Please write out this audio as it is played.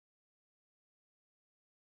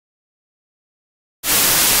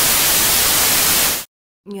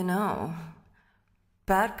You know,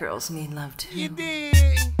 bad girls need love too. You dig?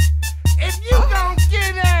 If you gon'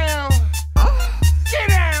 get down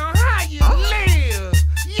how you live.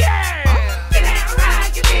 Yeah! Get down how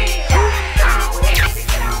you live. Go ahead and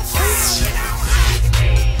get on fire. Get down how you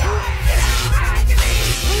live. Get down how you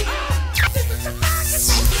live. This is the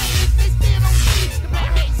marketplace. They still don't see the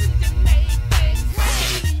variations that made things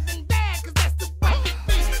right. Even bad, cause that's the way it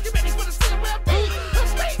be. You ready for the silhouette beat? The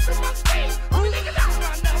space in my face. Only niggas out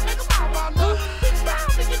right now. Make them all run up. Big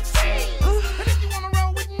round in your chains. And if you wanna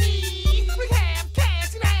roll with me, we have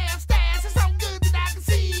cash and have stash. It's so good that I can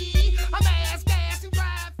see. I'm ass gas and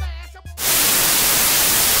drive fast.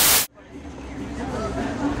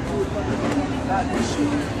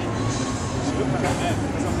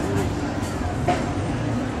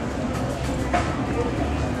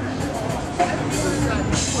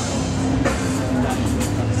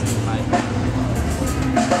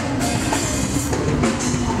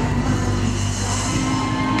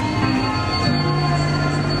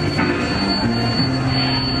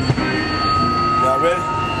 Y'all ready?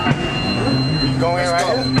 We going right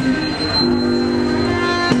here?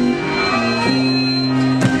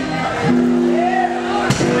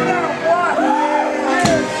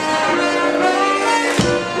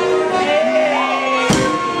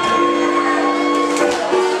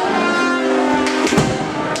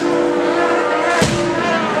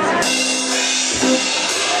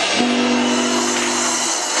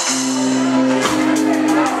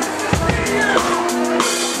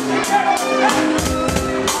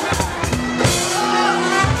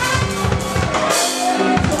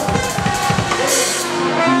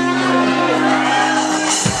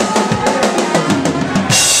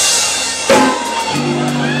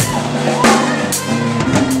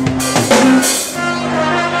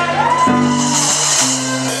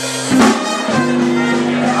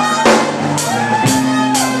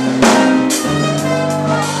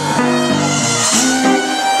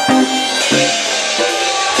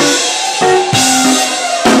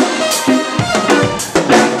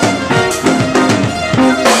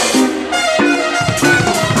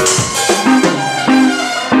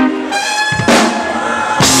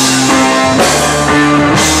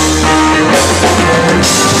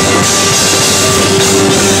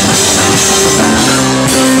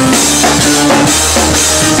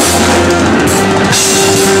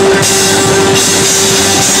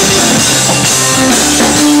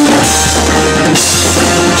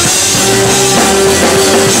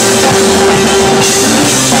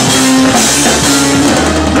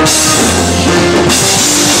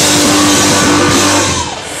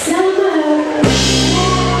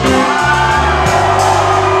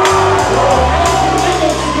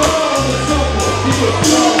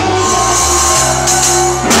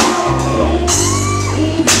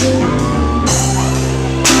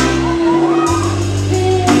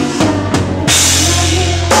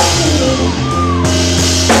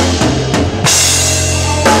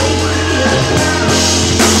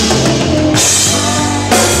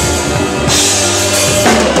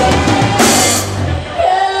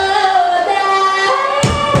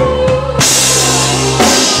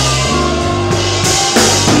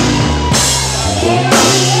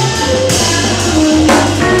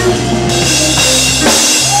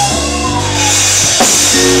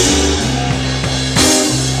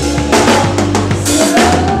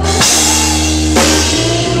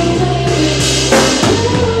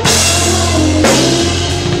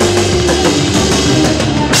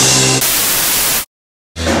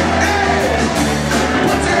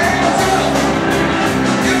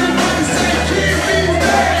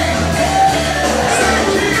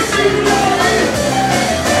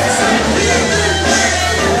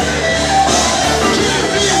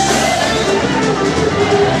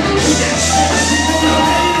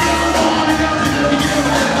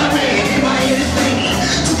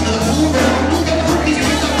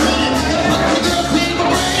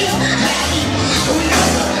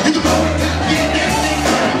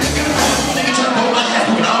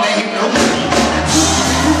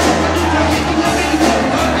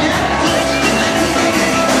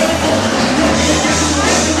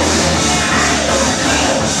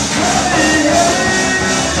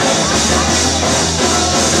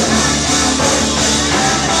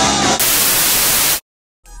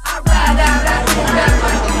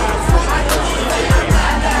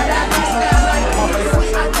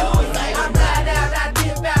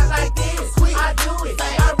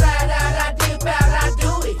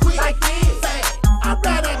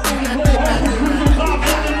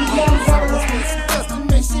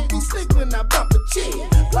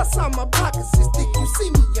 See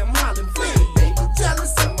me, I'm hollering, baby,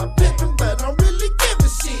 jealous of my pimpin', but I'm really giving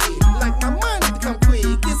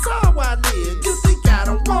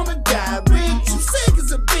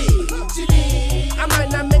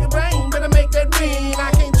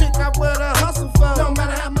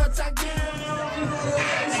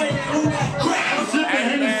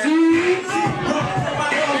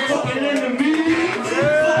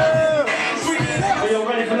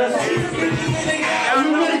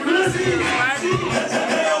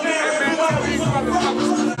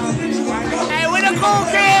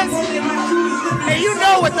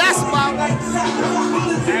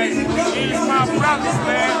Hey, these my brothers,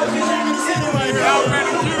 man. Y'all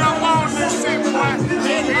better get up on this shit, boy.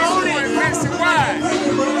 These boys messing wide.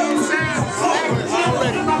 You know what I'm saying?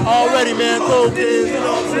 Already, man, cold kids, you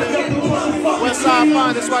know what I'm saying? Westside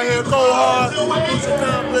Finest right here, Cold Hard, FLICIN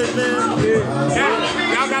Complex, man.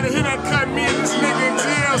 Y'all gotta hear that cut me and this nigga in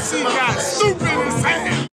GLC got stupid as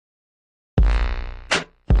hell.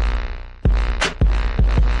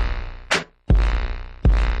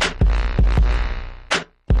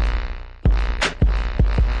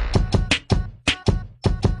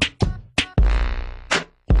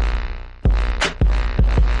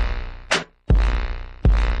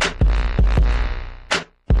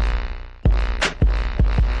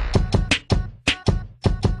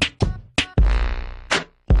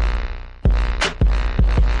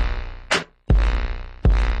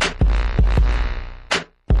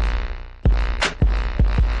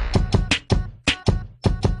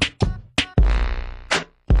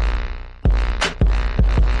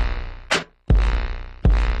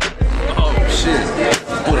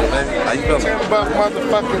 How you feeling? Timbuck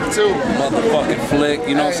motherfucking too. Motherfucking Flick,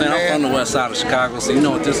 you know what I'm saying? I'm from the west side of Chicago, so you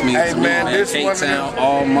know what this means Hey, to me, man, man. this K-Town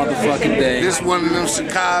all motherfucking day. This one of them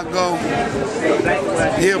Chicago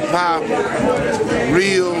hip-hop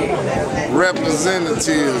real representatives,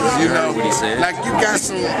 you know. What he said. Like you got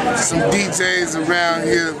some DJs around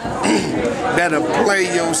here that'll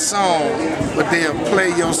play your song, but they'll play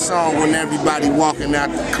your song when everybody walking out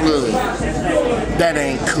the club. That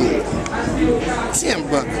ain't cool.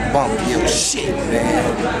 Timbuck will bump your shit,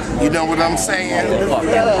 man. You know what I'm saying?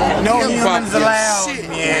 No humans allowed,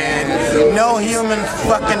 man. No humans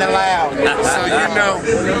fucking allowed. So you know,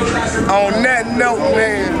 on that note,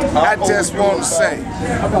 man, I just want to say,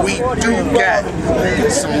 we do got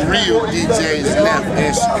some real DJs left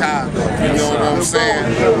in Chicago. You know what I'm saying?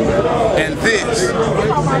 And this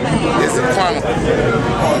is a Chronicle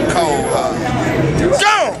Cold Hard.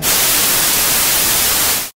 Go!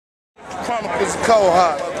 Chronicles Cold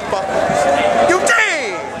Hard, motherfucker. You